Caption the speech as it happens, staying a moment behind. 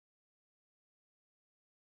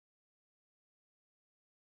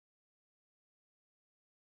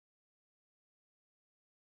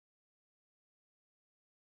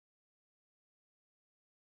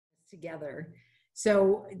together.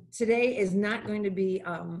 So today is not going to be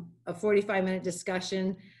a 45-minute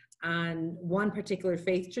discussion on one particular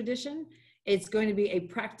faith tradition. It's going to be a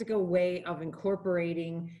practical way of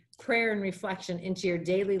incorporating prayer and reflection into your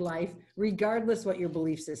daily life, regardless what your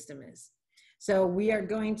belief system is. So we are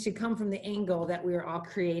going to come from the angle that we are all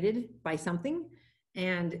created by something.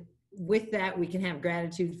 And with that, we can have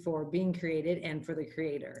gratitude for being created and for the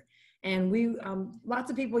creator. And we, lots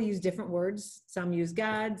of people use different words. Some use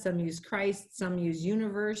God, some use Christ, some use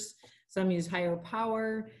universe, some use higher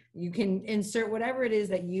power. You can insert whatever it is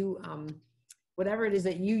that you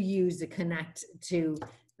use to connect to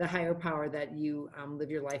the higher power that you live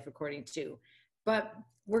your life according to. But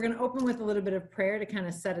we're going to open with a little bit of prayer to kind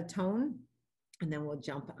of set a tone, and then we'll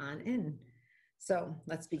jump on in. So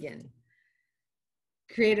let's begin.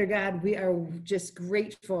 Creator God, we are just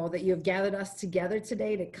grateful that you have gathered us together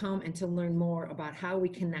today to come and to learn more about how we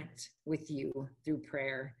connect with you through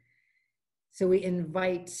prayer. So we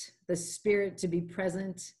invite the Spirit to be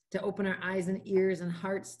present, to open our eyes and ears and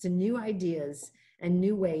hearts to new ideas and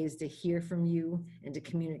new ways to hear from you and to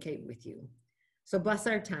communicate with you. So bless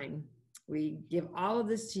our time. We give all of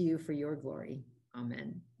this to you for your glory.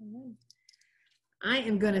 Amen. Amen. I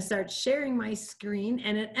am going to start sharing my screen,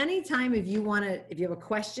 and at any time, if you have a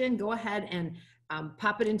question, go ahead and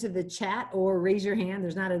pop it into the chat or raise your hand.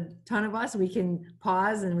 There's not a ton of us. We can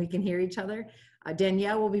pause and we can hear each other.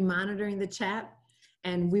 Danielle will be monitoring the chat,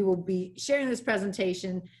 and we will be sharing this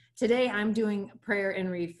presentation. Today, I'm doing prayer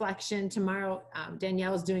and reflection. Tomorrow,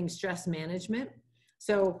 Danielle is doing stress management.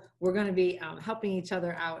 So we're going to be helping each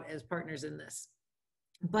other out as partners in this.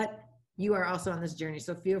 But you are also on this journey,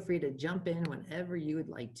 so feel free to jump in whenever you would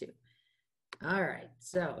like to. All right,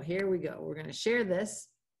 so here we go. We're going to share this.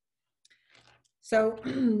 So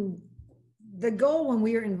the goal when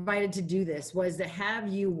we were invited to do this was to have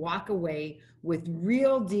you walk away with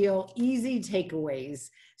real deal, easy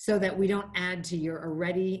takeaways so that we don't add to your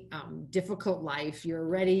already difficult life, your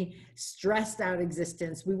already stressed out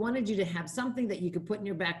existence. We wanted you to have something that you could put in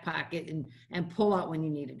your back pocket and pull out when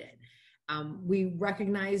you needed it. We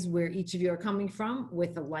recognize where each of you are coming from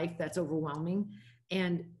with a life that's overwhelming.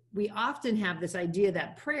 And we often have this idea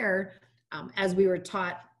that prayer, as we were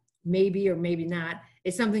taught, maybe or maybe not,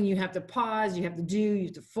 is something you have to pause, you have to do, you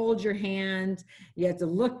have to fold your hand, you have to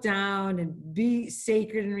look down and be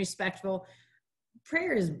sacred and respectful.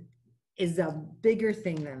 Prayer is a bigger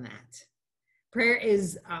thing than that. Prayer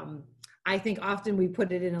is, I think often we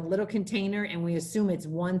put it in a little container and we assume it's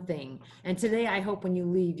one thing. And today, I hope when you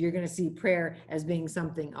leave, you're going to see prayer as being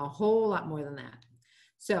something a whole lot more than that.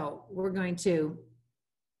 So we're going to,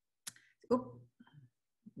 all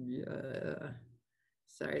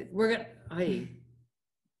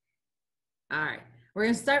right. We're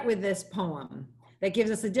going to start with this poem that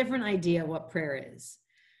gives us a different idea of what prayer is.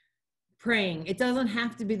 Praying, it doesn't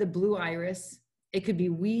have to be the blue iris. It could be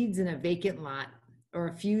weeds in a vacant lot or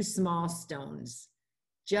a few small stones.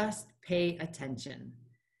 Just pay attention.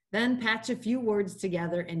 Then patch a few words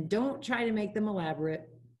together and don't try to make them elaborate.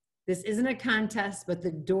 This isn't a contest, but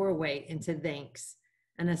the doorway into thanks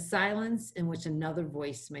and a silence in which another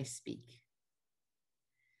voice may speak.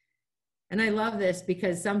 And I love this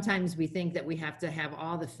because sometimes we think that we have to have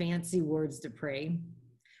all the fancy words to pray.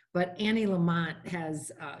 But Annie Lamont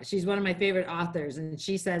she's one of my favorite authors, and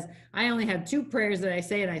she says, I only have two prayers that I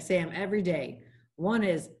say, and I say them every day. One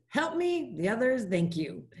is, help me. The other is, thank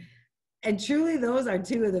you. And truly, those are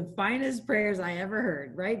two of the finest prayers I ever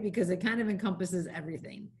heard, right? Because it kind of encompasses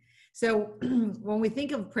everything. So when we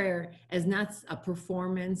think of prayer as not a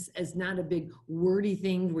performance, as not a big wordy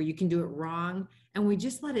thing where you can do it wrong, and we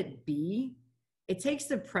just let it be, it takes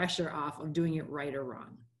the pressure off of doing it right or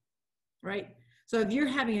wrong, right? So if you're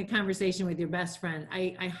having a conversation with your best friend,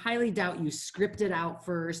 I highly doubt you script it out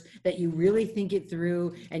first, that you really think it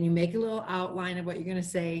through and you make a little outline of what you're going to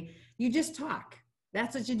say. You just talk.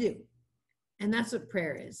 That's what you do. And that's what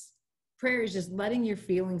prayer is. Prayer is just letting your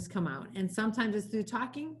feelings come out. And sometimes it's through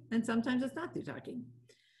talking and sometimes it's not through talking.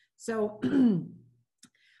 So I'm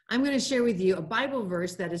going to share with you a Bible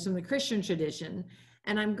verse that is from the Christian tradition.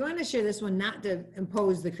 And I'm going to share this one not to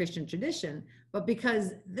impose the Christian tradition, but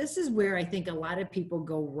because this is where I think a lot of people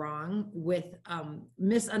go wrong with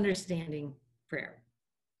misunderstanding prayer.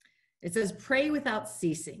 It says, pray without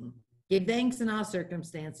ceasing. Give thanks in all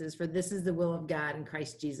circumstances, for this is the will of God in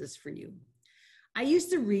Christ Jesus for you. I used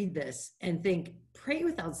to read this and think, pray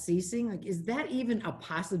without ceasing? Like, is that even a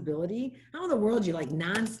possibility? How in the world do you like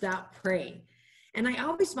nonstop pray? And I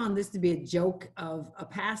always found this to be a joke of a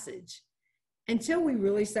passage until we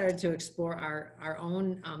really started to explore our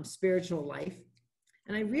own spiritual life.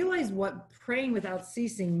 And I realized what praying without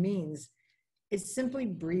ceasing means is simply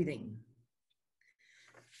breathing.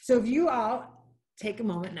 So if you all take a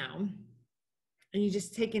moment now and you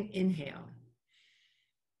just take an inhale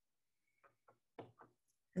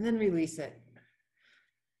and then release it.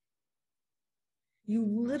 You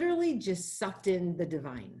literally just sucked in the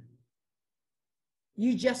divine.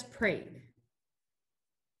 You just prayed.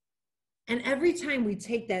 And every time we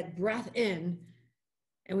take that breath in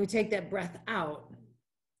and we take that breath out,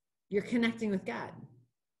 you're connecting with God.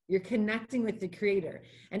 You're connecting with the Creator.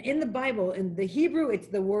 And in the Bible, in the Hebrew,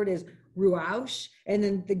 the word is ruach, and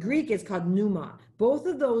then the Greek is called pneuma. Both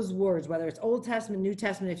of those words, whether it's Old Testament, New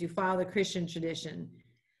Testament, if you follow the Christian tradition,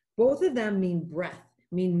 both of them mean breath,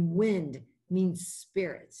 mean wind, mean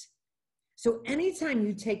spirit. So anytime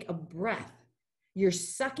you take a breath, you're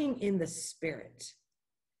sucking in the spirit.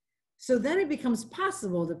 So then it becomes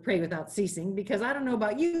possible to pray without ceasing, because I don't know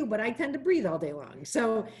about you, but I tend to breathe all day long.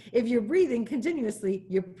 So if you're breathing continuously,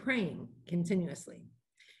 you're praying continuously.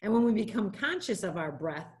 And when we become conscious of our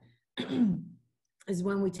breath is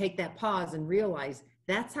when we take that pause and realize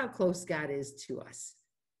that's how close God is to us.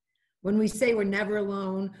 When we say we're never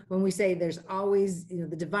alone, when we say there's always,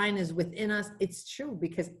 the divine is within us, it's true,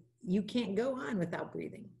 because you can't go on without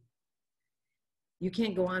breathing. You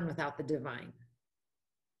can't go on without the divine.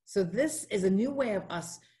 So this is a new way of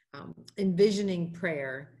us envisioning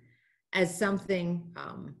prayer as something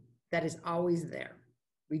that is always there.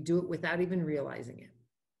 We do it without even realizing it.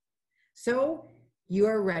 So you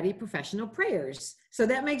are already professional prayers. So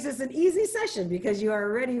that makes this an easy session, because you are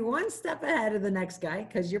already one step ahead of the next guy,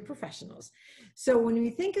 because you're professionals. So when we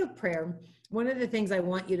think of prayer, one of the things I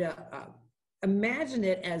want you to imagine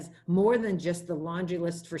it as more than just the laundry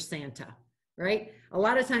list for Santa. Right? A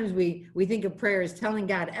lot of times we think of prayer as telling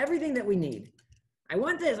God everything that we need. I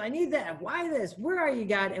want this, I need that, why this, where are you,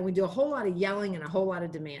 God? And we do a whole lot of yelling and a whole lot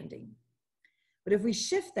of demanding. But if we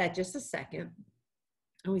shift that just a second,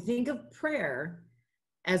 and we think of prayer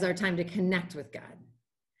as our time to connect with God,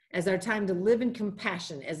 as our time to live in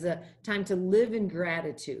compassion, as a time to live in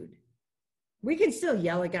gratitude, we can still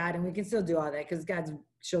yell at God and we can still do all that, because God's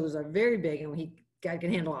shoulders are very big and God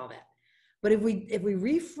can handle all that. But if we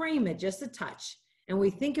reframe it just a touch, and we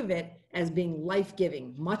think of it as being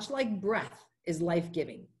life-giving, much like breath is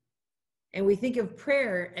life-giving, and we think of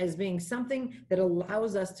prayer as being something that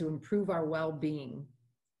allows us to improve our well-being,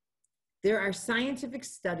 there are scientific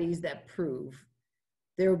studies that prove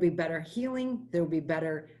there will be better healing, there will be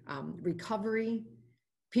better recovery.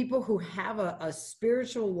 People who have a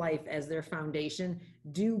spiritual life as their foundation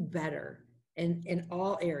do better in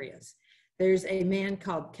all areas. There's a man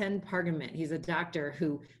called Ken Pargament. He's a doctor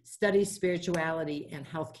who studies spirituality and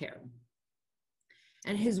healthcare.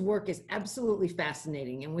 And his work is absolutely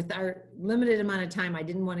fascinating. And with our limited amount of time, I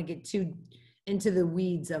didn't want to get too into the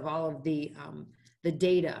weeds of all of the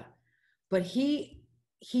data. But he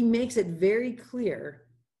makes it very clear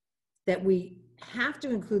that we have to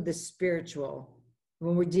include the spiritual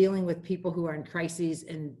when we're dealing with people who are in crises,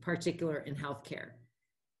 in particular in healthcare.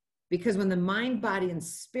 Because when the mind, body, and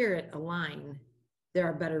spirit align, there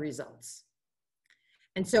are better results.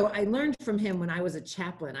 And so I learned from him when I was a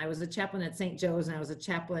chaplain. I was a chaplain at St. Joe's, and I was a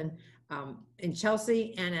chaplain in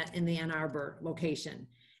Chelsea and in the Ann Arbor location.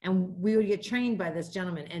 And we would get trained by this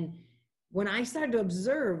gentleman. And when I started to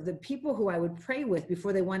observe the people who I would pray with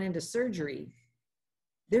before they went into surgery,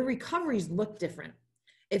 their recoveries looked different.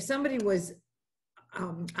 If somebody was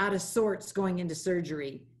out of sorts going into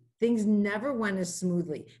surgery, things never went as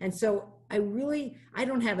smoothly. And so I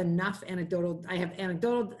don't have enough anecdotal, I have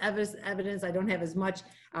anecdotal evidence. I don't have as much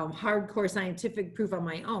hardcore scientific proof on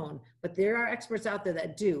my own, but there are experts out there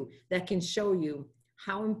that can show you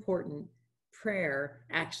how important prayer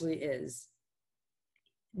actually is.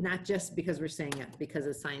 Not just because we're saying it, because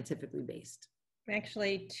it's scientifically based.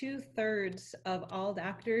 Actually, 2/3 of all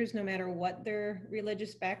doctors, no matter what their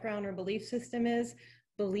religious background or belief system is,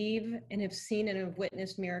 believe and have seen and have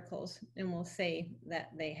witnessed miracles, and will say that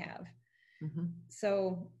they have. Mm-hmm.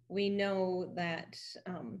 So we know that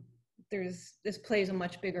this plays a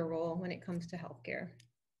much bigger role when it comes to healthcare.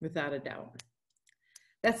 Without a doubt.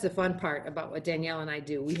 That's the fun part about what Danielle and I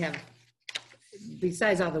do. We have,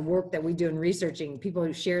 besides all the work that we do in researching, people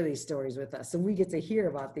who share these stories with us. So we get to hear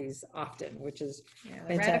about these often, which is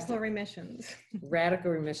fantastic. Radical remissions.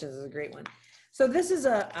 Radical remissions is a great one. So this is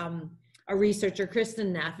a researcher,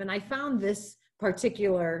 Kristen Neff, and I found this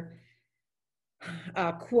particular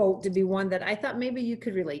quote to be one that I thought maybe you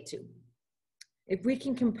could relate to. If we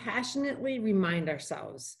can compassionately remind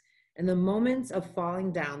ourselves in the moments of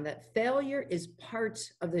falling down that failure is part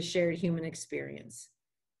of the shared human experience,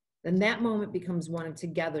 then that moment becomes one of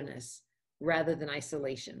togetherness rather than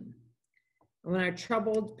isolation. when our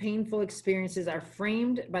troubled, painful experiences are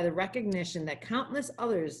framed by the recognition that countless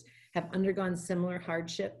others have undergone similar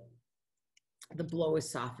hardship, the blow is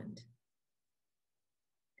softened.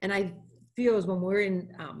 And I feel as when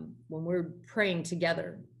we're praying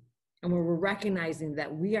together and when we're recognizing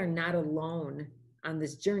that we are not alone on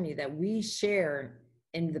this journey, that we share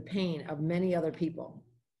in the pain of many other people.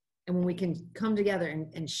 And when we can come together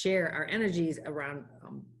and share our energies around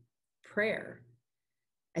prayer,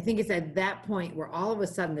 I think it's at that point where all of a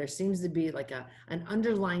sudden there seems to be like an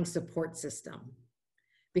underlying support system.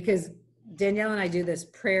 Because Danielle and I do this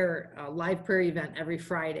prayer, live prayer event every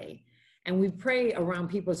Friday, and we pray around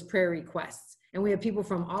people's prayer requests. And we have people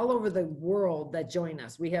from all over the world that join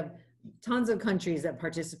us. We have tons of countries that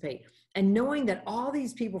participate. And knowing that all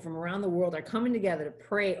these people from around the world are coming together to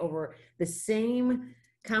pray over the same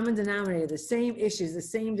common denominator, the same issues, the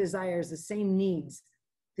same desires, the same needs,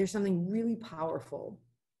 there's something really powerful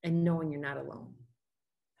in knowing you're not alone.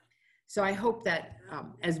 So I hope that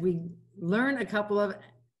as we learn a couple of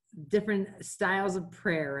different styles of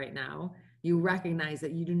prayer right now, you recognize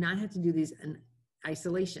that you do not have to do these in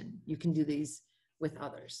isolation. You can do these with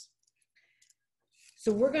others.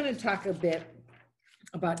 So we're going to talk a bit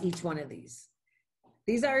about each one of these.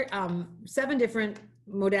 These are 7 different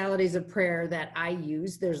modalities of prayer that I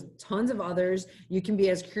use. There's tons of others. You can be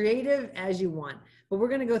as creative as you want, but we're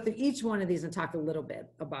going to go through each one of these and talk a little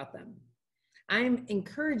bit about them. I'm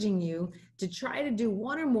encouraging you to try to do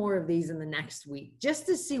 1 or more of these in the next week, just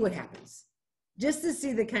to see what happens, just to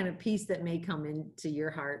see the kind of peace that may come into your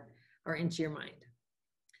heart or into your mind.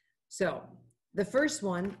 So the first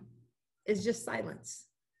one is just silence.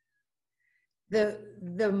 The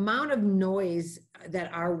amount of noise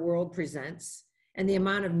that our world presents and the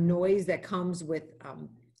amount of noise that comes with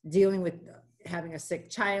dealing with having a sick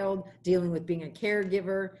child, dealing with being a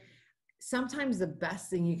caregiver, sometimes the best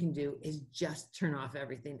thing you can do is just turn off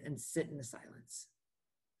everything and sit in the silence.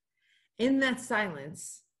 In that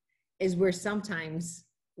silence is where sometimes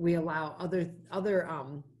we allow other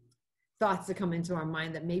thoughts to come into our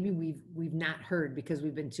mind that maybe we've not heard because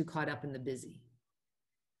we've been too caught up in the busy.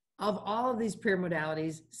 Of all of these prayer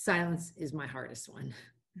modalities, silence is my hardest one.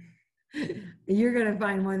 You're going to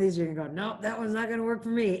find one of these, you're going to go, nope, that one's not going to work for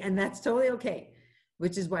me. And that's totally okay,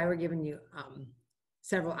 which is why we're giving you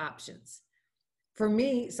several options. For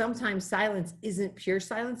me, sometimes silence isn't pure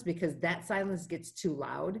silence because that silence gets too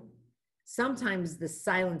loud. Sometimes the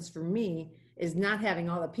silence for me is not having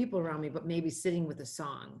all the people around me, but maybe sitting with a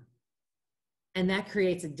song. And that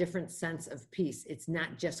creates a different sense of peace. It's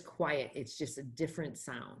not just quiet, it's just a different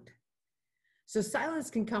sound. So silence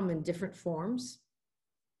can come in different forms.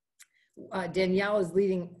 Danielle is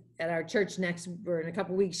leading at our church in a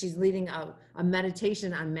couple of weeks. She's leading a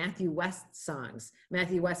meditation on Matthew West songs.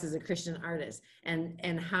 Matthew West is a Christian artist,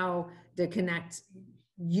 and how to connect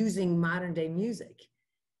using modern day music.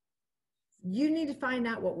 You need to find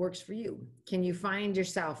out what works for you. Can you find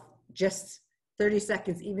yourself just 30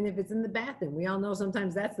 seconds, even if it's in the bathroom? We all know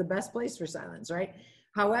sometimes that's the best place for silence, right?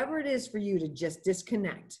 However it is for you to just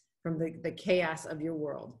disconnect from the chaos of your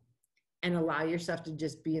world and allow yourself to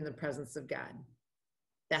just be in the presence of God.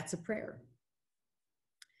 That's a prayer.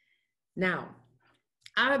 Now,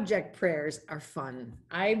 object prayers are fun.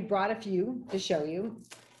 I brought a few to show you.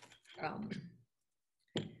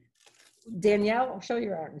 Danielle, show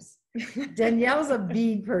your arms. Danielle's a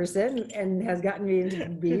bead person and has gotten me into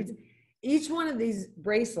beads. Each one of these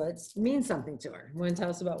bracelets means something to her. You want to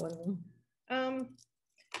tell us about one of them?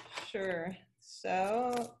 Sure.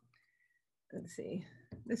 So let's see.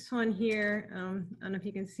 This one here, I don't know if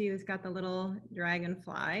you can see, it's got the little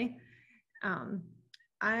dragonfly.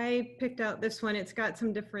 I picked out this one. It's got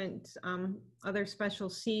some different other special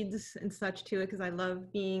seeds and such to it because I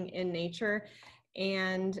love being in nature.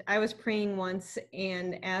 And I was praying once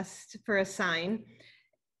and asked for a sign,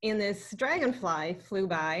 and this dragonfly flew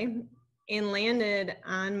by and landed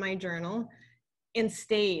on my journal and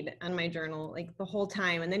stayed on my journal like the whole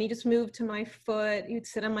time. And then he just moved to my foot. He'd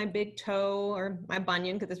sit on my big toe or my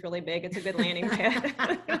bunion because it's really big. It's a good landing pad.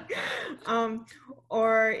 And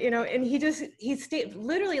he stayed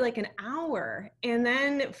literally like an hour and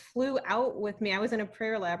then flew out with me. I was in a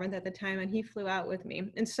prayer labyrinth at the time and he flew out with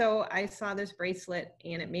me. And so I saw this bracelet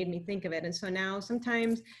and it made me think of it. And so now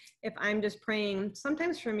sometimes if I'm just praying,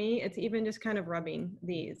 sometimes for me, it's even just kind of rubbing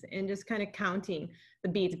these and just kind of counting the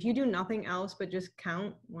beads. If you do nothing else but just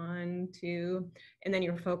count 1, 2, and then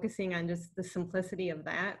you're focusing on just the simplicity of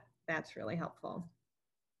that, that's really helpful.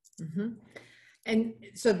 Mm-hmm. And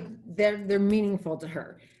so they're meaningful to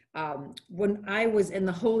her. When I was in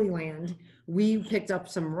the Holy Land, we picked up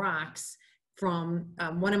some rocks from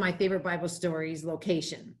one of my favorite Bible stories,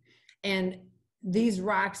 Location. And these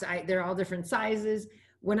rocks, they're all different sizes.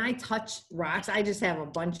 When I touch rocks, I just have a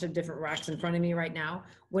bunch of different rocks in front of me right now.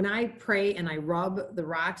 When I pray and I rub the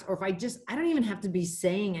rocks, or if I don't even have to be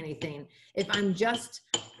saying anything. If I'm just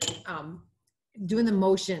doing the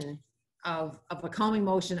motion of a calming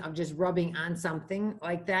motion of just rubbing on something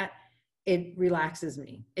like that, it relaxes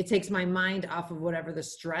me. It takes my mind off of whatever the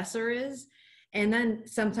stressor is. And then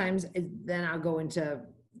sometimes then I'll go into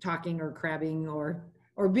talking or crabbing or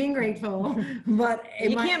being grateful, but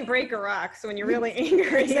you can't break a rock. So when you're really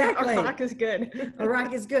angry, exactly. A rock is good. A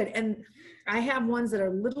rock is good. And I have ones that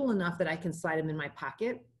are little enough that I can slide them in my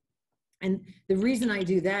pocket. And the reason I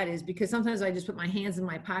do that is because sometimes I just put my hands in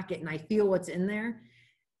my pocket and I feel what's in there.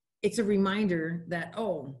 It's a reminder that,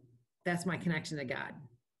 oh, that's my connection to God.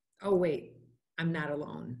 Oh, wait, I'm not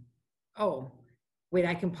alone. Oh, wait,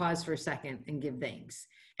 I can pause for a second and give thanks.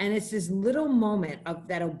 And it's this little moment of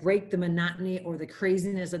that'll break the monotony or the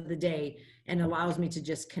craziness of the day and allows me to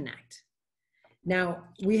just connect. Now,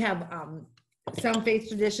 we have some faith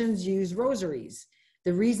traditions use rosaries.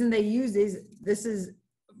 The reason they use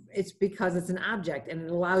it's because it's an object and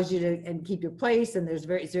it allows you to keep your place, and it's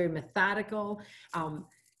very methodical.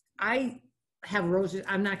 I have rosaries.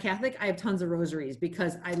 I'm not Catholic. I have tons of rosaries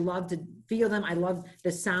because I love to feel them. I love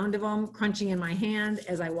the sound of them crunching in my hand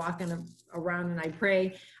as I walk around and I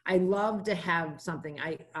pray. I love to have something.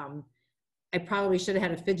 I probably should have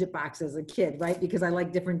had a fidget box as a kid, right? Because I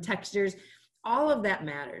like different textures. All of that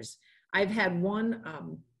matters. I've had one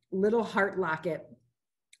little heart locket.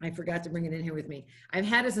 I forgot to bring it in here with me. I've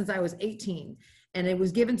had it since I was 18, and it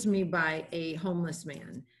was given to me by a homeless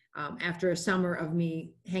man. After a summer of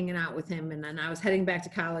me hanging out with him, and then I was heading back to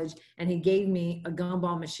college, and he gave me a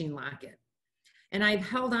gumball machine locket. And I've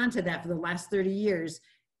held on to that for the last 30 years.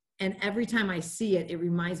 And every time I see it, it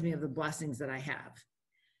reminds me of the blessings that I have.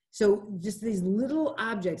 So just these little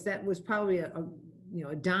objects, that was probably a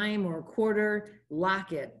dime or a quarter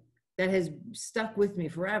locket that has stuck with me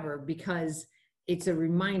forever because it's a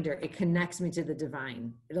reminder. It connects me to the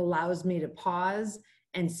divine. It allows me to pause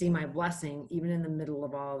and see my blessing even in the middle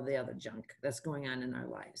of all of the other junk that's going on in our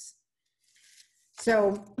lives.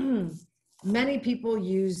 So many people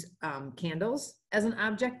use candles as an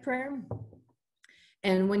object prayer.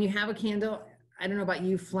 And when you have a candle, I don't know about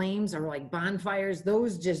you, flames or like bonfires,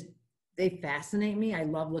 they fascinate me. I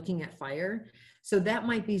love looking at fire. So that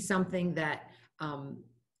might be something that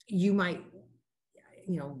you might,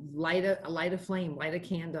 light a flame, light a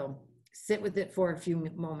candle, sit with it for a few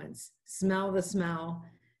moments, smell the smell,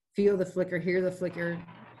 feel the flicker, hear the flicker.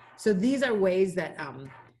 So these are ways that,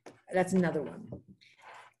 that's another one.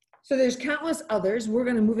 So there's countless others. We're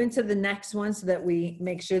going to move into the next one so that we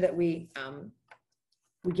make sure that we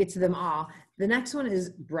get to them all. The next one is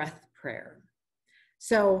breath prayer.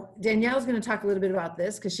 So Danielle's going to talk a little bit about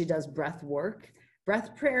this because she does breath work.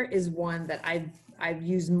 Breath prayer is one that I've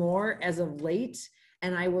used more as of late.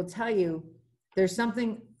 And I will tell you, there's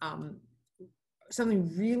something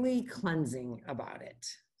really cleansing about it.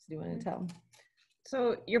 So do you want to tell?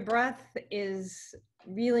 So your breath is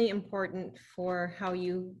really important for how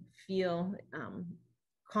you feel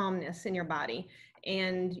calmness in your body.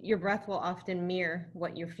 And your breath will often mirror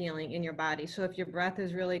what you're feeling in your body. So if your breath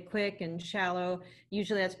is really quick and shallow,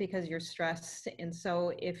 usually that's because you're stressed. And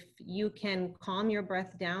so if you can calm your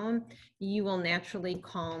breath down, you will naturally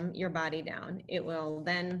calm your body down. It will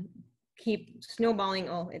then keep snowballing.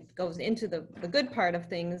 Oh, it goes into the good part of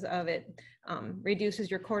things of it.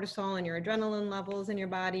 Reduces your cortisol and your adrenaline levels in your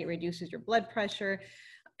body. It reduces your blood pressure.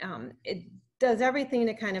 It does everything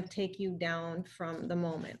to kind of take you down from the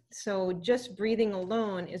moment. So just breathing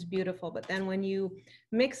alone is beautiful, but then when you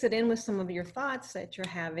mix it in with some of your thoughts that you're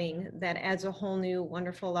having, that adds a whole new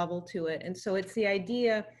wonderful level to it. And so it's the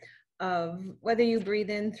idea of whether you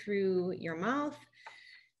breathe in through your mouth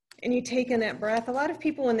and you take in that breath. A lot of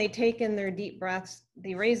people, when they take in their deep breaths,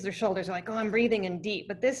 they raise their shoulders like, oh, I'm breathing in deep,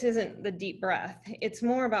 but this isn't the deep breath. It's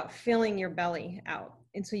more about filling your belly out.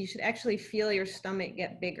 And so you should actually feel your stomach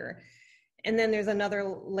get bigger. And then there's another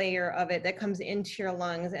layer of it that comes into your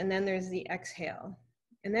lungs. And then there's the exhale.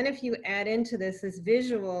 And then if you add into this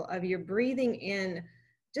visual of you're breathing in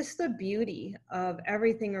just the beauty of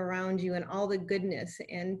everything around you and all the goodness.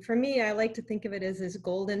 And for me, I like to think of it as this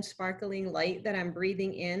golden sparkling light that I'm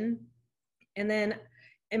breathing in. And then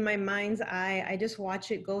in my mind's eye, I just watch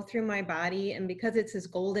it go through my body. And because it's this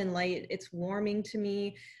golden light, it's warming to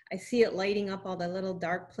me. I see it lighting up all the little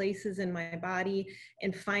dark places in my body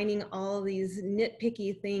and finding all these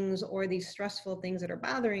nitpicky things or these stressful things that are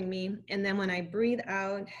bothering me. And then when I breathe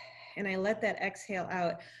out and I let that exhale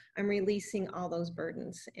out, I'm releasing all those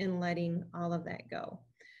burdens and letting all of that go.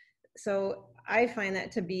 So I find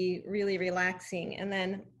that to be really relaxing. And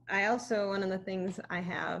then I also, one of the things I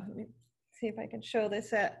have, let me see if I can show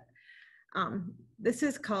this this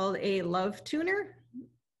is called a love tuner.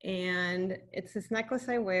 And it's this necklace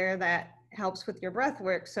I wear that helps with your breath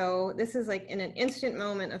work. So this is like in an instant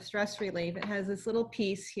moment of stress relief. It has this little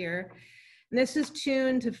piece here. And this is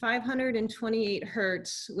tuned to 528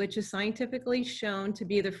 hertz, which is scientifically shown to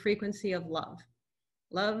be the frequency of love.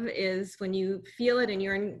 Love is when you feel it and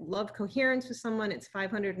you're in love coherence with someone, it's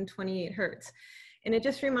 528 hertz. And it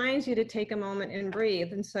just reminds you to take a moment and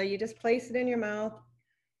breathe. And so you just place it in your mouth.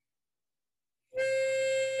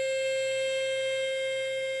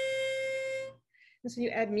 And so you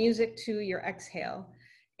add music to your exhale.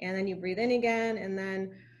 And then you breathe in again, and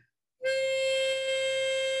then.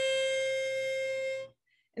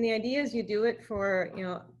 And the idea is you do it for,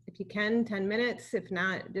 if you can, 10 minutes, if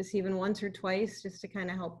not, just even once or twice, just to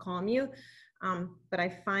kind of help calm you. But I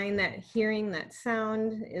find that hearing that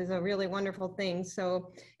sound is a really wonderful thing.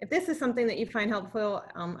 So if this is something that you find helpful,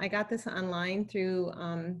 I got this online through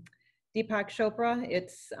Deepak Chopra.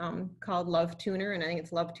 It's called Love Tuner, and I think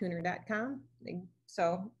it's lovetuner.com.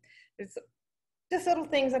 So it's just little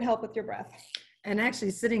things that help with your breath. And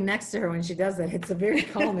actually sitting next to her when she does that, it's a very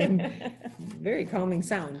calming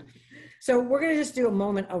sound. So we're going to just do a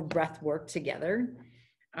moment of breath work together.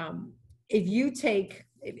 If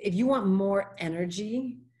you want more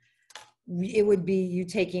energy, it would be you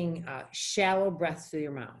taking shallow breaths through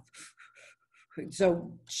your mouth.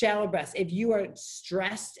 So shallow breaths. If you are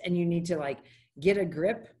stressed and you need to get a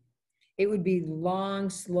grip, it would be long,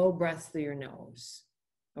 slow breaths through your nose.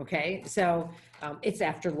 Okay, so it's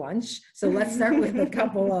after lunch. So let's start with a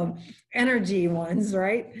couple of energy ones,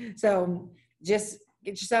 right? So just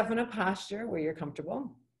get yourself in a posture where you're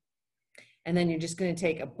comfortable. And then you're just going to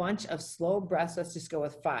take a bunch of slow breaths. Let's just go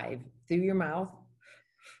with 5 through your mouth.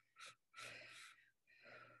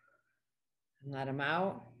 And let them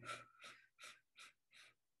out.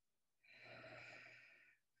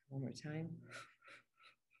 One more time.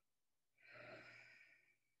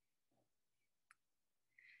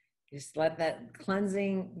 Just let that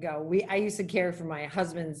cleansing go. I used to care for my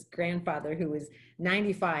husband's grandfather who was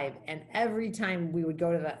 95. And every time we would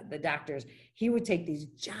go to the doctors, he would take these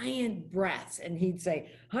giant breaths and he'd say,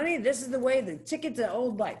 honey, this is the way, the ticket to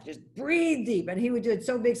old life. Just breathe deep. And he would do it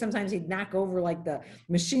so big, sometimes he'd knock over the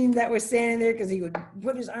machine that was standing there because he would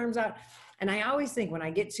put his arms out. And I always think when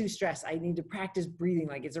I get too stressed, I need to practice breathing.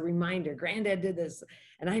 It's a reminder. Granddad did this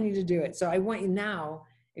and I need to do it. So I want you now,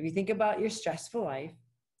 if you think about your stressful life,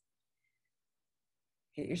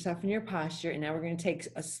 get yourself in your posture, and now we're going to take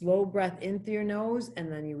a slow breath in through your nose,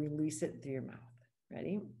 and then you release it through your mouth.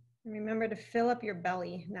 Ready? Remember to fill up your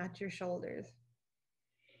belly, not your shoulders.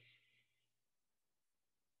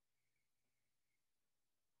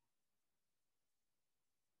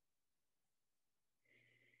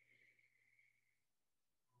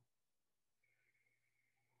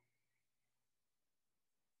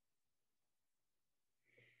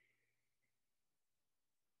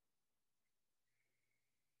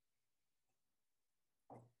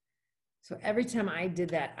 So every time I did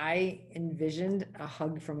that, I envisioned a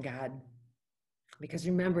hug from God. Because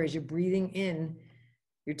remember, as you're breathing in,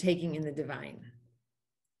 you're taking in the divine.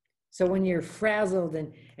 So when you're frazzled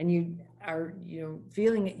and you are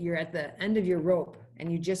feeling you're at the end of your rope and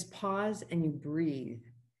you just pause and you breathe,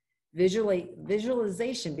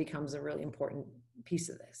 visualization becomes a really important piece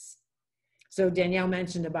of this. So Danielle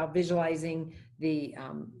mentioned about visualizing the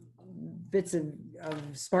bits of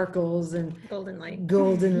sparkles and golden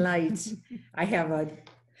light. I have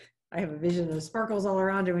a vision of sparkles all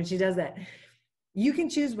around her when she does that. You can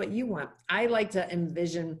choose what you want. I like to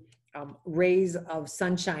envision rays of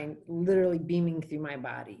sunshine literally beaming through my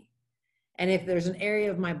body. And if there's an area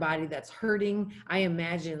of my body that's hurting, I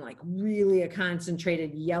imagine really a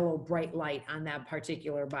concentrated yellow bright light on that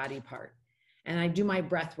particular body part. And I do my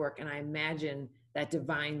breath work and I imagine that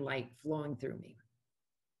divine light flowing through me.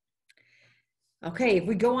 Okay, if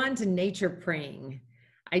we go on to nature praying,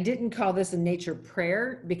 I didn't call this a nature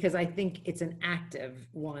prayer because I think it's an active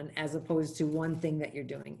one as opposed to one thing that you're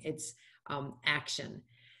doing. It's action.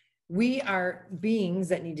 We are beings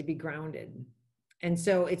that need to be grounded. And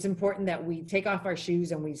so it's important that we take off our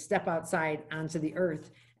shoes and we step outside onto the earth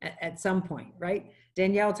at some point, right?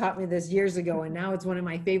 Danielle taught me this years ago, and now it's one of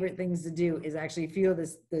my favorite things to do is actually feel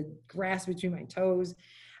the grass between my toes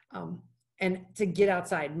and to get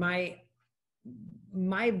outside.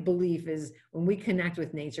 My belief is when we connect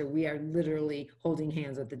with nature, we are literally holding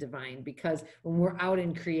hands with the divine, because when we're out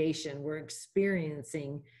in creation, we're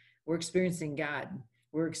experiencing God.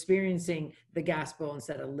 We're experiencing the gospel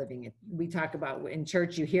instead of living it. We talk about in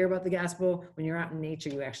church, you hear about the gospel. When you're out in nature,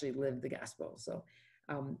 you actually live the gospel. So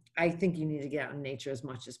I think you need to get out in nature as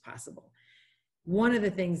much as possible. One of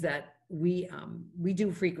the things that we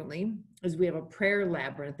do frequently is we have a prayer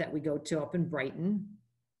labyrinth that we go to up in Brighton,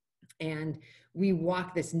 and we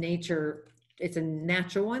walk this nature. It's a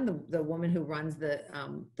natural one. The woman who runs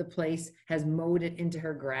the place has mowed it into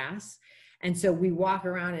her grass. And so we walk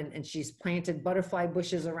around and she's planted butterfly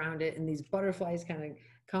bushes around it. And these butterflies kind of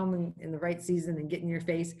come in the right season and get in your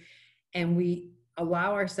face. And we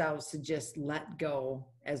allow ourselves to just let go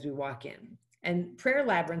as we walk in. And prayer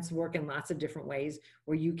labyrinths work in lots of different ways,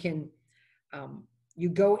 where you can, you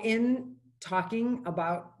go in talking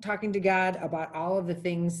to God about all of the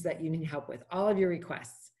things that you need help with, all of your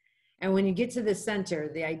requests. And when you get to the center,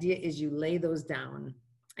 the idea is you lay those down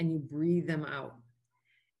and you breathe them out.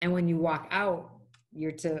 And when you walk out,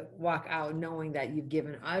 you're to walk out knowing that you've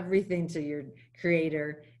given everything to your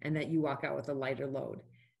creator and that you walk out with a lighter load.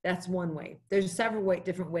 That's one way. There's several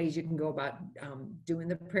different ways you can go about doing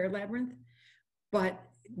the prayer labyrinth, but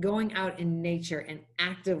going out in nature and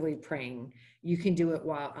actively praying, you can do it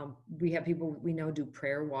while we have people we know do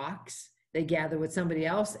prayer walks. They gather with somebody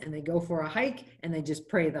else and they go for a hike and they just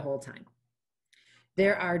pray the whole time.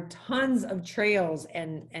 There are tons of trails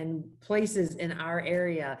and places in our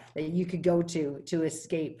area that you could go to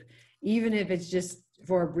escape, even if it's just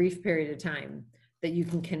for a brief period of time, that you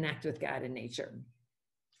can connect with God in nature.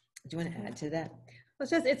 Do you want to add to that? Well,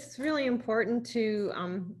 it's really important to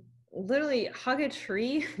literally hug a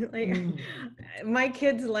tree. My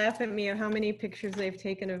kids laugh at me at how many pictures they've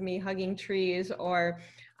taken of me hugging trees, or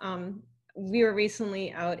we were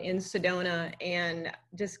recently out in Sedona and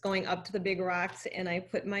just going up to the big rocks, and I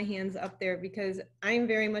put my hands up there because I'm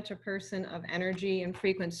very much a person of energy and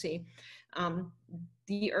frequency.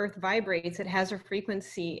 The earth vibrates, it has a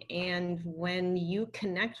frequency, and when you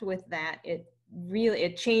connect with that, it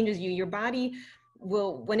changes you. Your body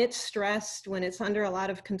will, when it's stressed, when it's under a lot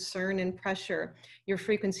of concern and pressure, your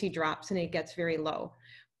frequency drops and it gets very low.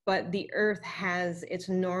 But the earth has its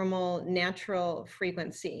normal, natural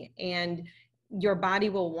frequency, and your body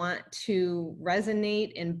will want to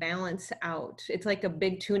resonate and balance out. It's like a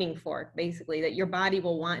big tuning fork, basically, that your body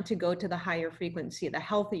will want to go to the higher frequency, the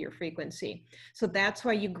healthier frequency. So that's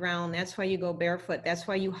why you ground, that's why you go barefoot, that's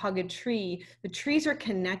why you hug a tree. The trees are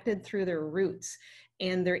connected through their roots,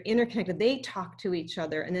 and they're interconnected. They talk to each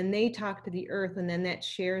other, and then they talk to the earth, and then that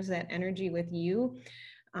shares that energy with you.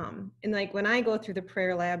 And like when I go through the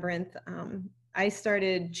prayer labyrinth, I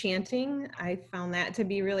started chanting. I found that to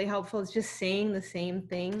be really helpful. It's just saying the same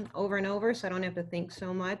thing over and over, so I don't have to think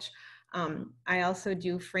so much. I also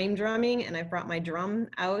do frame drumming, and I've brought my drum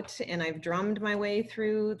out and I've drummed my way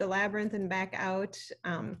through the labyrinth and back out.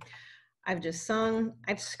 I've just sung,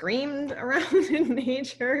 I've screamed around in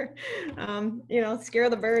nature,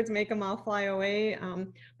 scare the birds, make them all fly away.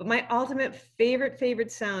 But my ultimate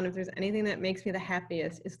favorite sound, if there's anything that makes me the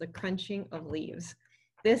happiest, is the crunching of leaves.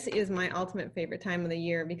 This is my ultimate favorite time of the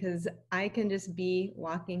year because I can just be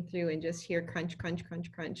walking through and just hear crunch, crunch,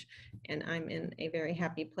 crunch, crunch, and I'm in a very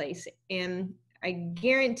happy place. And I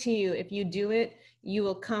guarantee you, if you do it, you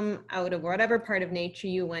will come out of whatever part of nature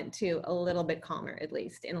you went to a little bit calmer, at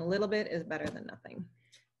least. And a little bit is better than nothing.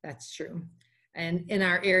 That's true. And in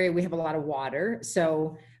our area, we have a lot of water.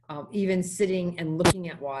 So even sitting and looking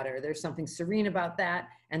at water, there's something serene about that.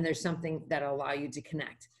 And there's something that'll allow you to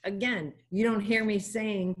connect. Again, you don't hear me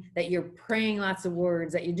saying that you're praying lots of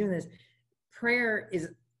words, that you're doing this. Prayer is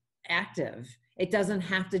active. It doesn't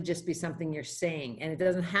have to just be something you're saying, and it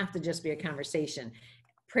doesn't have to just be a conversation.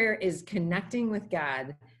 Prayer is connecting with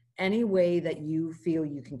God any way that you feel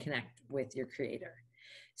you can connect with your creator.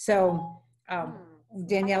 So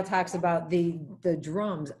Danielle talks about the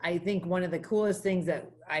drums. I think one of the coolest things that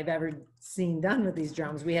I've ever seen done with these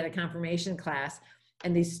drums, we had a confirmation class,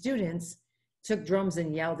 and these students took drums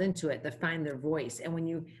and yelled into it to find their voice. And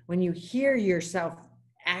when you hear yourself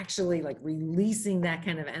actually like releasing that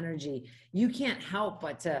kind of energy, you can't help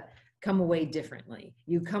but to come away differently.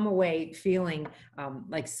 You come away feeling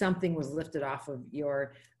like something was lifted off of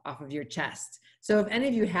your chest. So if any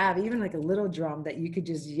of you have even like a little drum that you could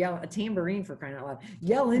just yell, a tambourine for crying out loud,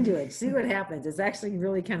 yell into it, see what happens. It's actually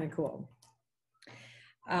really kind of cool.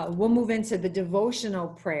 We'll move into the devotional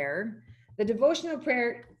prayer. The devotional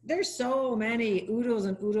prayer, there's so many oodles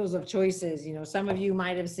and oodles of choices. You know, some of you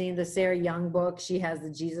might have seen the Sarah Young book. She has the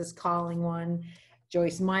Jesus Calling one.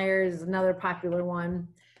 Joyce Meyer is another popular one.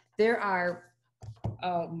 There are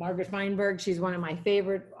Margaret Feinberg. She's one of my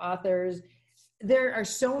favorite authors. There are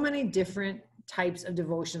so many different types of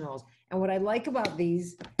devotionals. And what I like about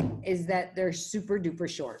these is that they're super duper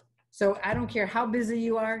short. So I don't care how busy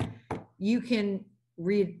you are, you can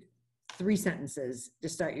read 3 sentences to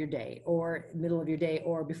start your day or middle of your day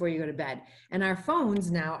or before you go to bed. And our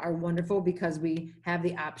phones now are wonderful because we have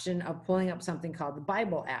the option of pulling up something called the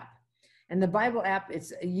Bible app. And the Bible app,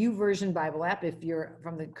 it's a YouVersion Bible app if you're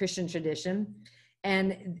from the Christian tradition.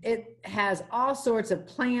 And it has all sorts of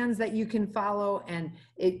plans that you can follow, and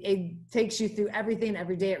it takes you through everything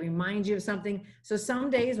every day. It reminds you of something. So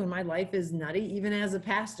some days when my life is nutty, even as a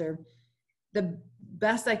pastor, the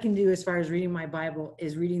best I can do as far as reading my Bible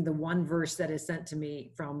is reading the one verse that is sent to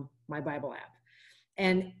me from my Bible app.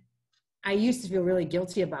 And I used to feel really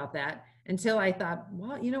guilty about that until I thought,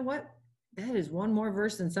 well, you know what? That is one more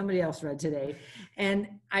verse than somebody else read today. And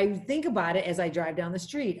I think about it as I drive down the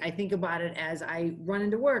street. I think about it as I run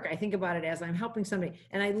into work. I think about it as I'm helping somebody,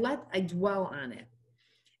 and I dwell on it.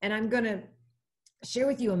 And I'm going to share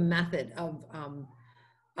with you a method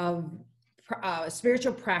of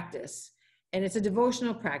spiritual practice. And it's a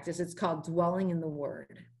devotional practice. It's called dwelling in the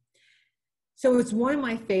Word. So it's one of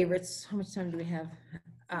my favorites. How much time do we have?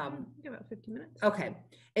 About 15 minutes. Okay.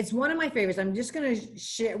 It's one of my favorites. I'm just going to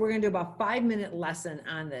share. We're going to do about a 5-minute lesson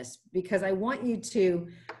on this because I want you to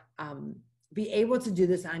be able to do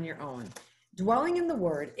this on your own. Dwelling in the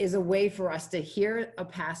Word is a way for us to hear a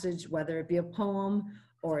passage, whether it be a poem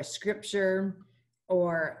or a scripture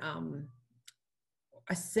or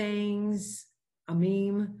a sayings, a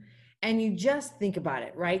meme, and you just think about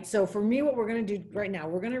it, right? So for me, what we're going to do right now,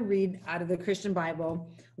 we're going to read out of the Christian Bible.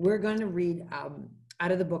 We're going to read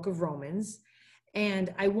out of the book of Romans.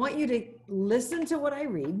 And I want you to listen to what I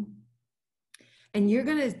read. And you're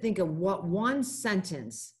going to think of what one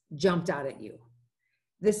sentence jumped out at you.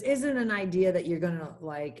 This isn't an idea that you're going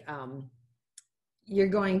to you're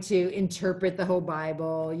going to interpret the whole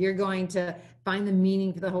Bible. You're going to find the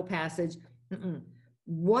meaning for the whole passage.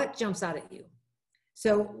 What jumps out at you?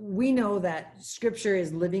 So we know that scripture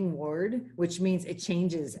is living word, which means it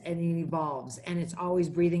changes and it evolves and it's always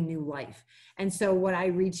breathing new life. And so what I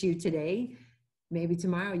read to you today, maybe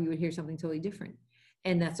tomorrow you would hear something totally different,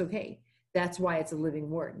 and that's okay. That's why it's a living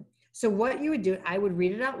word. So what you would do, I would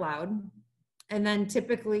read it out loud, and then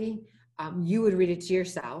typically you would read it to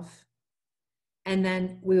yourself, and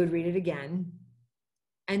then we would read it again,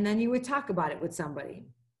 and then you would talk about it with somebody.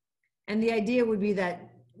 And the idea would be that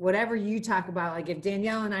whatever you talk about, like if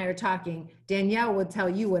Danielle and I are talking, Danielle would tell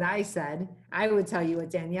you what I said. I would tell you what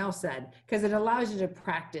Danielle said, because it allows you to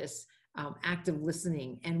practice active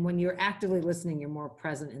listening. And when you're actively listening, you're more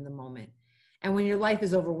present in the moment. And when your life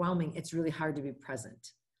is overwhelming, it's really hard to be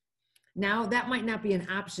present. Now, that might not be an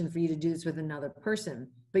option for you to do this with another person,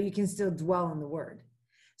 but you can still dwell in the Word.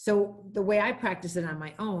 So the way I practice it on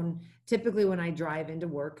my own, typically when I drive into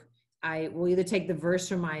work, I will either take the verse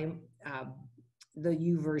from my the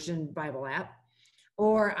YouVersion Bible app,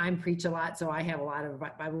 or I preach a lot, so I have a lot of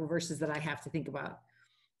Bible verses that I have to think about.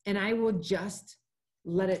 And I will just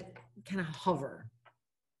let it kind of hover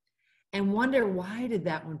and wonder, why did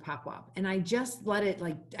that one pop up? And I just let it,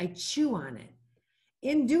 like, I chew on it.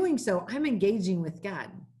 In doing so, I'm engaging with God.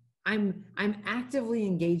 I'm actively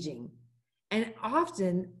engaging. And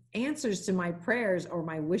often answers to my prayers or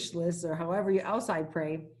my wish list or however else I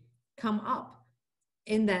pray come up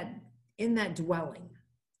in that dwelling.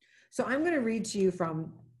 So I'm going to read to you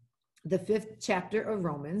from the 5th chapter of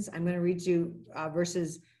Romans. I'm going to read you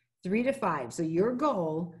verses 3-5. So your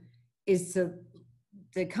goal is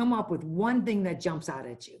to come up with one thing that jumps out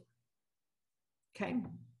at you. Okay,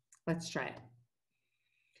 let's try it.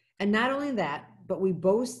 And not only that, but we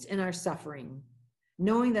boast in our suffering,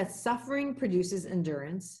 knowing that suffering produces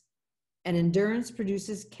endurance, and endurance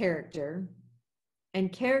produces character,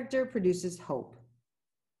 and character produces hope.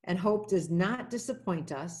 And hope does not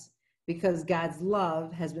disappoint us, because God's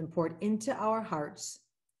love has been poured into our hearts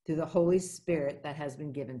through the Holy Spirit that has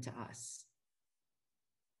been given to us.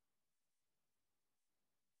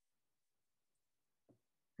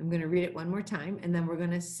 I'm going to read it one more time, and then we're going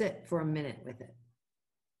to sit for a minute with it.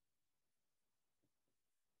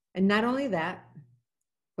 And not only that,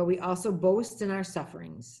 but we also boast in our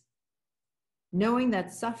sufferings, knowing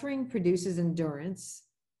that suffering produces endurance,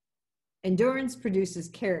 endurance produces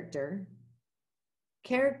character,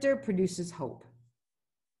 character produces hope,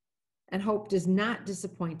 and hope does not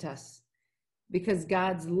disappoint us, because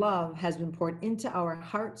God's love has been poured into our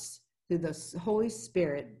hearts through the Holy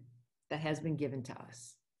Spirit that has been given to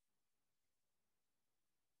us.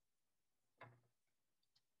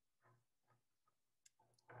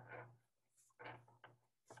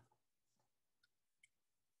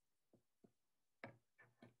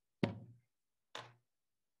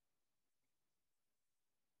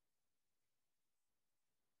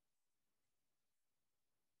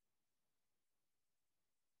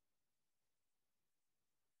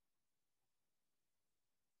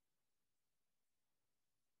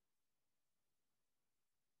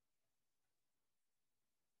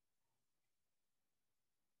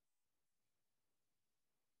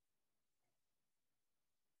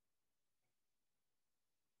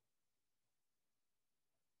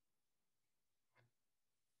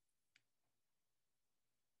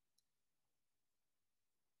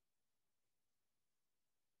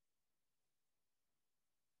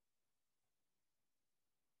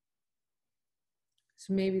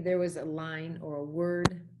 So maybe there was a line or a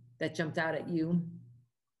word that jumped out at you.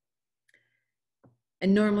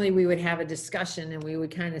 And normally we would have a discussion and we would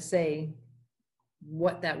kind of say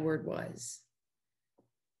what that word was.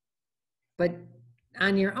 But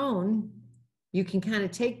on your own, you can kind of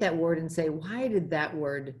take that word and say, why did that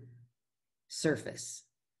word surface?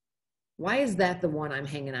 Why is that the one I'm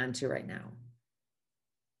hanging on to right now?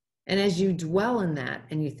 And as you dwell in that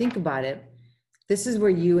and you think about it, this is where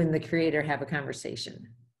you and the Creator have a conversation.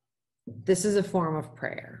 This is a form of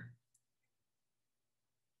prayer.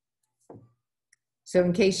 So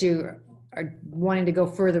in case you are wanting to go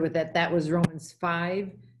further with that, that was Romans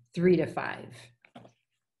 5, 3-5.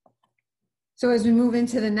 So as we move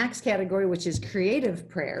into the next category, which is creative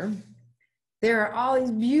prayer, there are all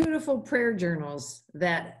these beautiful prayer journals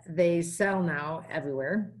that they sell now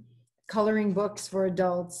everywhere, coloring books for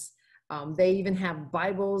adults. They even have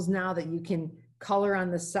Bibles now that you can color on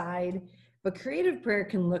the side. But creative prayer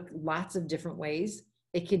can look lots of different ways.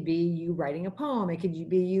 It could be you writing a poem. It could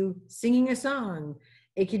be you singing a song.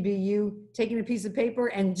 It could be you taking a piece of paper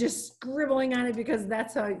and just scribbling on it because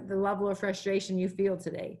that's how the level of frustration you feel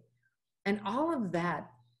today. And all of that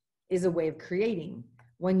is a way of creating.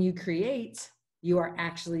 When you create, you are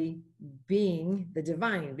actually being the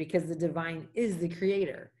divine because the divine is the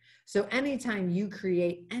creator. So anytime you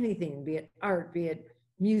create anything, be it art, be it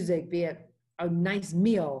music, be it a nice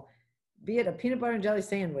meal, be it a peanut butter and jelly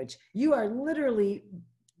sandwich, you are literally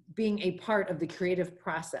being a part of the creative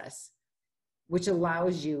process, which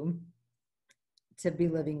allows you to be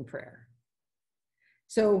living prayer.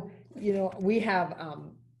 So, we have,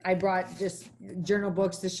 I brought just journal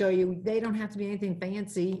books to show you. They don't have to be anything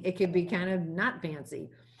fancy. It could be kind of not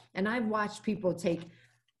fancy. And I've watched people take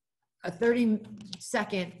a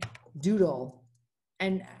 30-second doodle,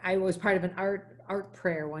 and I was part of an art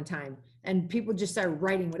prayer one time, and people just started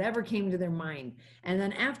writing whatever came to their mind. And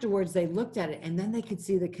then afterwards they looked at it and then they could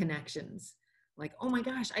see the connections. Like, oh my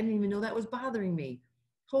gosh, I didn't even know that was bothering me.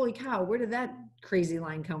 Holy cow, where did that crazy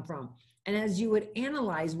line come from? And as you would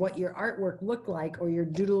analyze what your artwork looked like, or your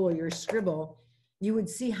doodle or your scribble, you would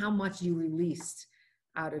see how much you released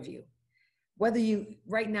out of you. Whether you,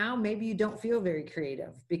 right now, maybe you don't feel very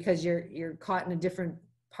creative because you're caught in a different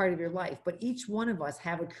part of your life, but each one of us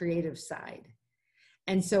have a creative side.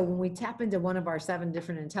 And so when we tap into one of our 7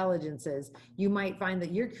 different intelligences, you might find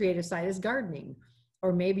that your creative side is gardening,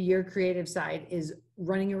 or maybe your creative side is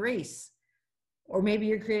running a race, or maybe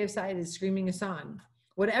your creative side is screaming a song.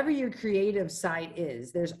 Whatever your creative side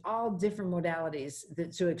is, there's all different modalities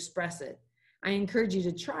to express it. I encourage you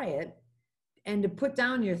to try it and to put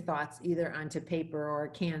down your thoughts either onto paper or a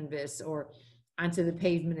canvas or onto the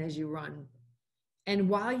pavement as you run. And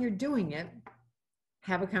while you're doing it,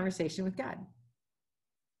 have a conversation with God.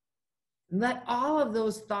 Let all of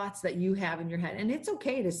those thoughts that you have in your head, and it's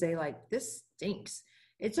okay to say like, this stinks.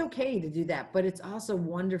 It's okay to do that, but it's also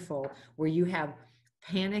wonderful where you have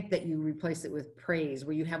panic that you replace it with praise,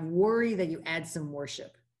 where you have worry that you add some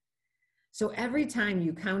worship. So every time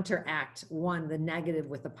you counteract the negative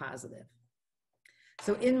with the positive.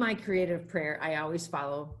 So in my creative prayer, I always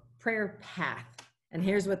follow prayer path. And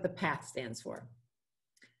here's what the path stands for.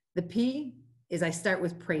 The P is I start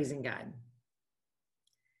with praising God.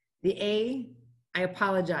 The A, I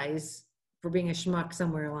apologize for being a schmuck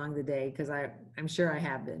somewhere along the day, because I'm sure I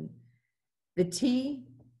have been. The T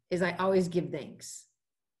is I always give thanks.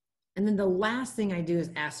 And then the last thing I do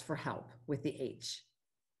is ask for help with the H.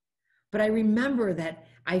 But I remember that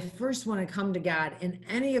I first want to come to God in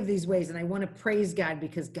any of these ways, and I want to praise God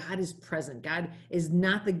because God is present. God is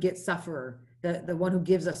not the sufferer, the one who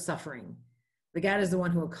gives us suffering. The God is the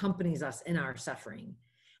one who accompanies us in our suffering.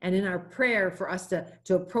 And in our prayer, for us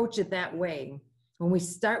to approach it that way, when we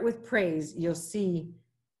start with praise, you'll see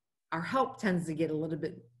our help tends to get a little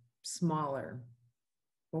bit smaller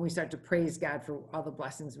when we start to praise God for all the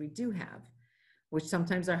blessings we do have, which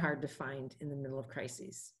sometimes are hard to find in the middle of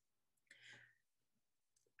crises.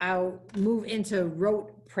 I'll move into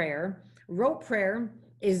rote prayer. Rote prayer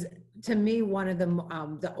is, to me, one of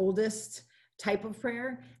the oldest type of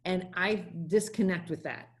prayer, and I disconnect with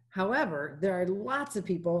that. However, there are lots of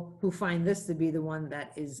people who find this to be the one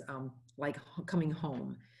that is like coming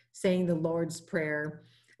home, saying the Lord's Prayer,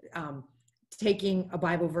 taking a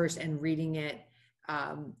Bible verse and reading it,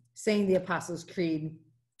 saying the Apostles' Creed,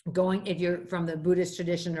 going, if you're from the Buddhist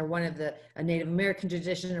tradition or one of a Native American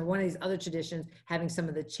tradition or one of these other traditions, having some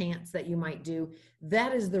of the chants that you might do.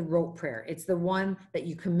 That is the rote prayer. It's the one that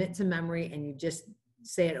you commit to memory and you just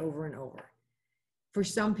say it over and over. For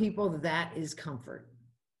some people, that is comfort.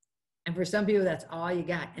 And for some people, that's all you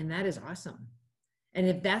got. And that is awesome. And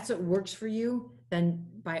if that's what works for you, then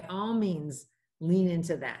by all means, lean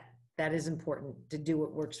into that. That is important, to do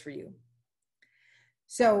what works for you.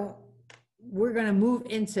 So we're going to move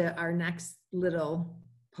into our next little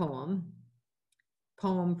poem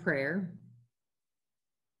prayer.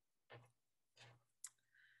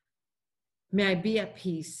 May I be at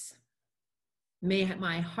peace. May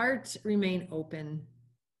my heart remain open.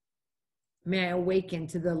 May I awaken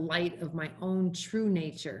to the light of my own true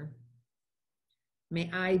nature. May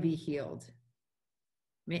I be healed.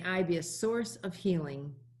 May I be a source of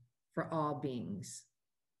healing for all beings.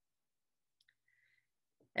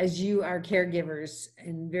 As you are caregivers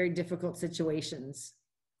in very difficult situations,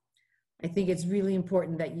 I think it's really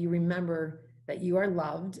important that you remember that you are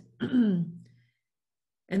loved and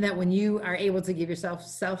that when you are able to give yourself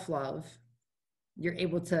self-love, you're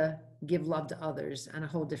able to give love to others on a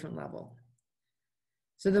whole different level.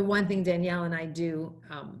 So the one thing Danielle and I do,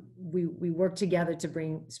 we work together to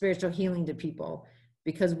bring spiritual healing to people,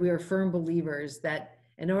 because we are firm believers that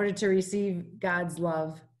in order to receive God's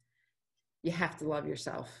love, you have to love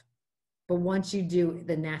yourself. But once you do,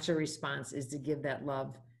 the natural response is to give that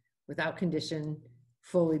love without condition,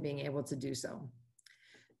 fully being able to do so.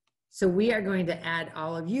 So we are going to add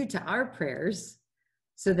all of you to our prayers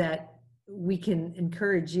so that we can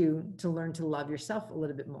encourage you to learn to love yourself a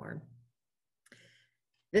little bit more.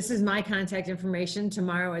 This is my contact information.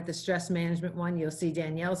 Tomorrow at the stress management one, you'll see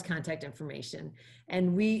Danielle's contact information.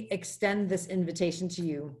 And we extend this invitation to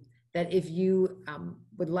you that if you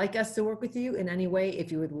would like us to work with you in any way,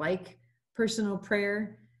 if you would like personal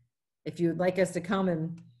prayer, if you would like us to come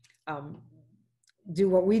and do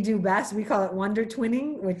what we do best, we call it wonder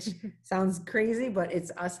twinning, which sounds crazy, but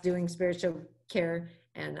it's us doing spiritual care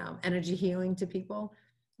and energy healing to people.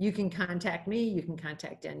 You can contact me, you can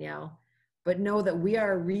contact Danielle, but know that we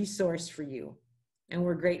are a resource for you. And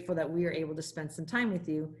we're grateful that we are able to spend some time with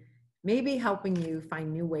you, maybe helping you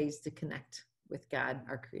find new ways to connect with God,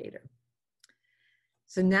 our creator.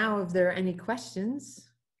 So now, if there are any questions,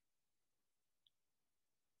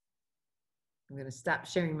 I'm going to stop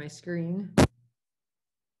sharing my screen.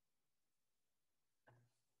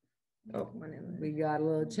 Oh, we got a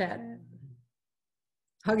little chat.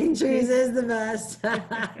 Hugging trees is the best.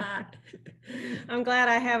 I'm glad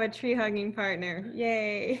I have a tree hugging partner.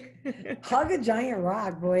 Yay. Hug a giant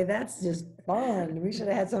rock, boy. That's just fun. We should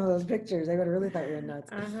have had some of those pictures. I would have really thought we were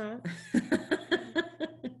nuts.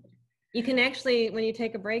 You can actually, when you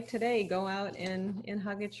take a break today, go out and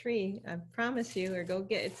hug a tree. I promise you, or go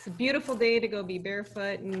get, it's a beautiful day to go be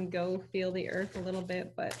barefoot and go feel the earth a little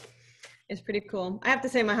bit, but it's pretty cool. I have to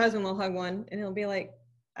say, my husband will hug one and he'll be like,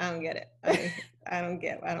 I don't get it. I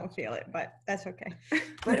don't feel it, but that's okay.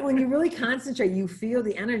 But when you really concentrate, you feel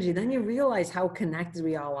the energy, then you realize how connected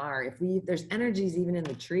we all are. There's energies even in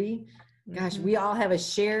the tree, gosh, we all have a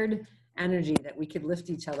shared energy that we could lift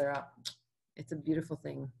each other up. It's a beautiful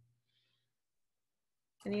thing.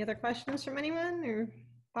 Any other questions from anyone or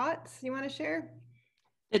thoughts you want to share?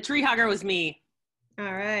 The tree hugger was me.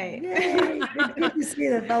 All right. Yay. Good to see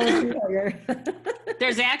the fellow tree hugger.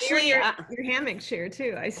 There's actually your hammock chair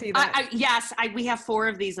too. I see that. Yes, we have 4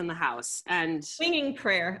 of these in the house, and swinging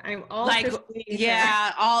prayer. I'm all like,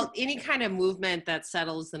 yeah, any kind of movement that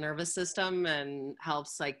settles the nervous system and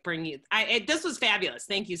helps like bring you. This was fabulous.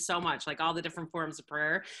 Thank you so much. Like all the different forms of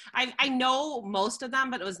prayer. I know most of them,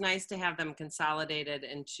 but it was nice to have them consolidated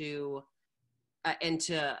into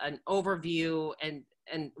an overview and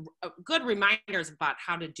good reminders about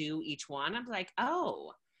how to do each one. I'm like,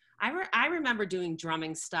 oh. I remember doing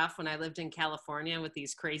drumming stuff when I lived in California with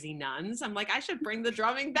these crazy nuns. I'm like, I should bring the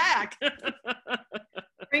drumming back.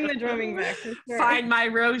 Bring the drumming back. For sure. Find my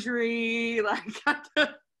rosary.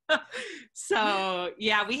 So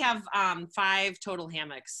yeah, we have 5 total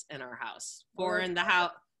hammocks in our house. 4 in the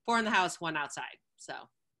house, 1 outside. So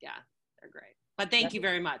yeah, they're great. But thank you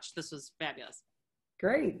very much. This was fabulous.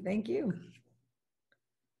 Great, thank you.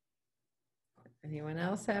 Anyone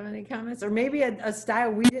else have any comments? Or maybe a style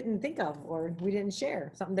we didn't think of or we didn't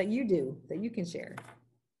share, something that you do that you can share.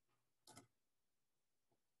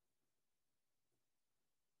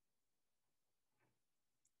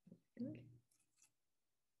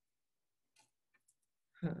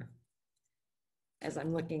 As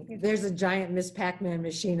I'm looking, there's a giant Miss Pac-Man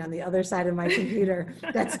machine on the other side of my computer.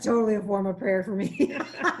 That's totally a form of prayer for me.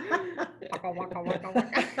 Waka, waka, waka,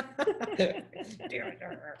 waka.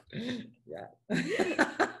 Yeah.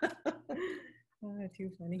 Oh,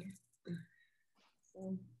 too funny.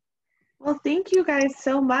 So. Well, thank you guys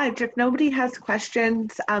so much. If nobody has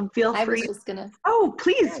questions, feel free. I was just gonna. Oh,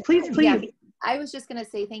 please. Yeah, I was just gonna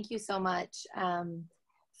say thank you so much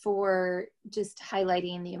for just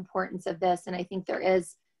highlighting the importance of this. And I think there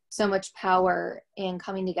is so much power in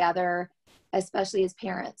coming together especially as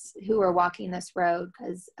parents who are walking this road,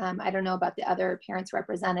 because I don't know about the other parents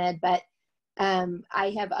represented, but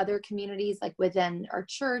I have other communities like within our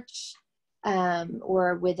church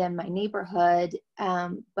or within my neighborhood,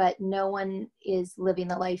 but no one is living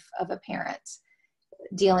the life of a parent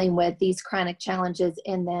dealing with these chronic challenges,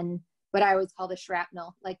 and then what I always call the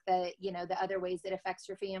shrapnel, like the other ways it affects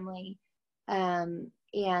your family.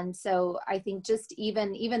 And so I think just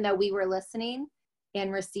even though we were listening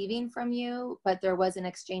and receiving from you, but there was an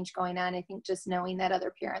exchange going on, I think just knowing that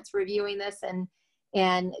other parents reviewing this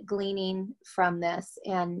and gleaning from this.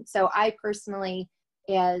 And so I personally,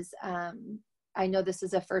 as I know this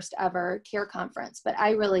is a first ever care conference, but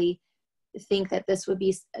I really think that this would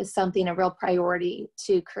be something, a real priority,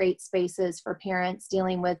 to create spaces for parents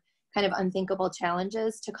dealing with kind of unthinkable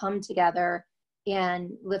challenges to come together and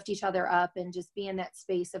lift each other up and just be in that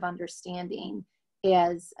space of understanding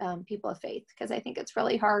as people of faith, because I think it's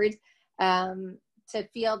really hard to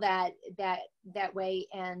feel that way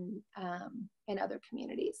in other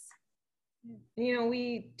communities.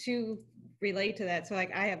 We too relate to that. So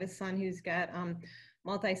like I have a son who's got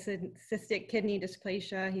multi-cystic kidney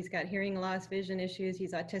dysplasia. He's got hearing loss, vision issues.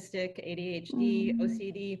 He's autistic, ADHD,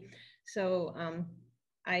 OCD. So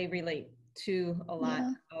I relate to a lot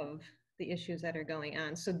of the issues that are going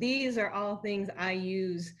on. So these are all things I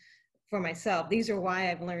use for myself. These are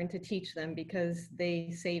why I've learned to teach them, because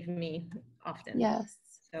they save me often. Yes.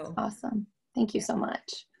 So awesome. Thank you so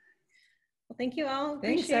much. Well, thank you all.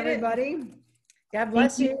 Thanks, Appreciate everybody. God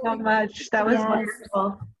bless Thank you so much. That was Yes.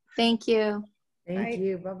 wonderful. Thank you. Thank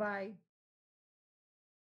you. Bye-bye.